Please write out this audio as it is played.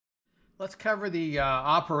Let's cover the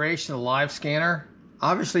operation of the Livescanner.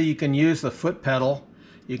 Obviously, you can use the foot pedal.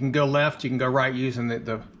 You can go left, you can go right using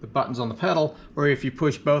the buttons on the pedal, or if you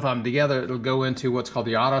push both of them together, it'll go into what's called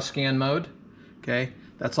the auto scan mode. Okay,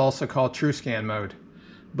 that's also called Truscan Mode.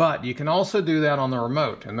 But you can also do that on the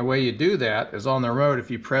remote, and the way you do that is on the remote.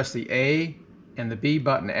 If you press the A and the B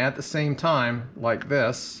button at the same time, like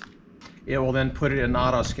this, it will then put it in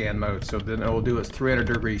auto scan mode. So then it will do its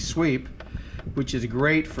 300-degree sweep, which is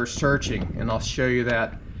great for searching, and I'll show you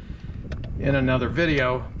that in another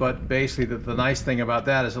video. But basically the nice thing about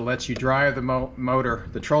that is it lets you drive the motor,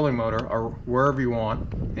 the trolling motor, or wherever you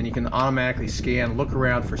want, and you can automatically scan, look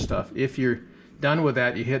around for stuff. If you're done with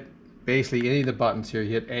that, you hit basically any of the buttons here.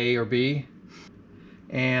 You hit A or B,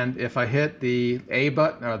 and if I hit the A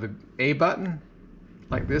button or the A button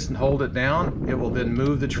like this and hold it down, it will then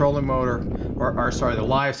move the trolling motor, or sorry, the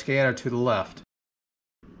live scanner to the left.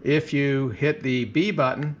 If you hit the B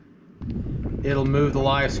button, it'll move the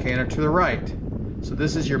live scanner to the right. So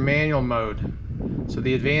this is your manual mode. So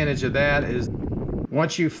the advantage of that is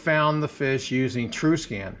once you've found the fish using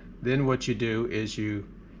Truscan, then what you do is you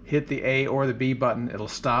hit the A or the B button. It'll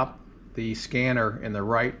stop the scanner in the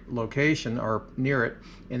right location or near it,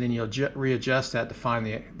 and then you'll readjust that to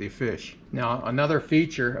find the fish. Now another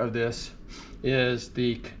feature of this is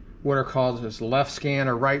what are called as left scan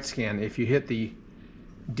or right scan. If you hit the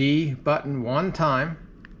D button one time,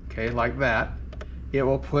 okay, like that, it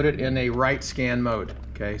will put it in a right scan mode.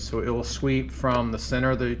 Okay, so it will sweep from the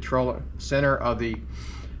center of the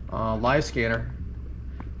live scanner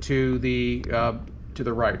to the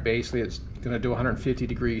right. Basically, it's going to do 150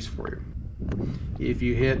 degrees for you. If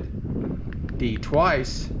you hit D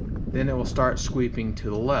twice, then it will start sweeping to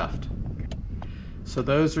the left. So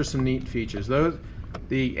those are some neat features.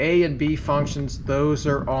 The A and B functions, those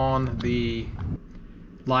are on the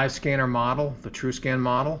Livescanner model, the Truscan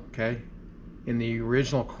model. Okay, in the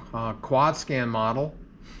original Quadscan model,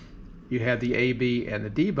 you had the A, B, and the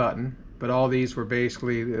D button, but all these were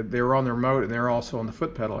basically, they were on the remote and they're also on the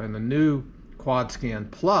foot pedal. In the new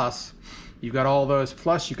Quadscan Plus, you've got all those,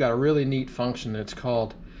 plus you've got a really neat function that's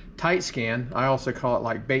called tight scan. I also call it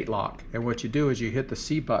like bait lock. And what you do is you hit the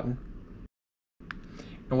C button,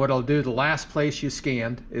 and what it'll do, the last place you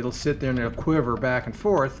scanned, it'll sit there and it'll quiver back and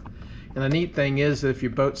forth. And the neat thing is that if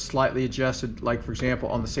your boat's slightly adjusted, like for example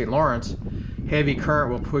on the St. Lawrence, heavy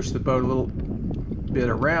current will push the boat a little bit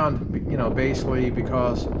around, you know, basically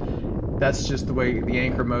because that's just the way the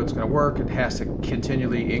anchor mode's going to work. It has to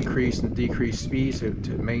continually increase and decrease speeds to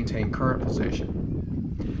maintain current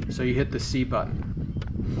position. So you hit the C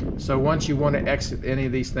button. So once you want to exit any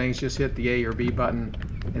of these things, just hit the A or B button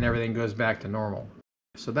and everything goes back to normal.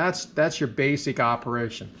 So that's your basic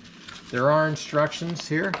operation. There are instructions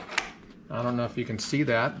here. I don't know if you can see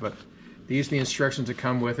that, but these are the instructions that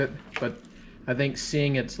come with it. But I think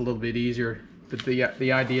seeing it's a little bit easier. But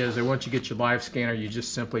the idea is that once you get your live scanner, you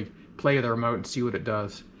just simply play the remote and see what it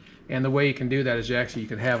does. And the way you can do that is you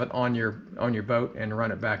can have it on your boat and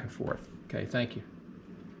run it back and forth. Okay, thank you.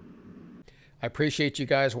 I appreciate you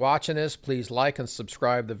guys watching this. Please like and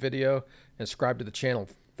subscribe the video and subscribe to the channel.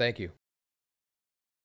 Thank you.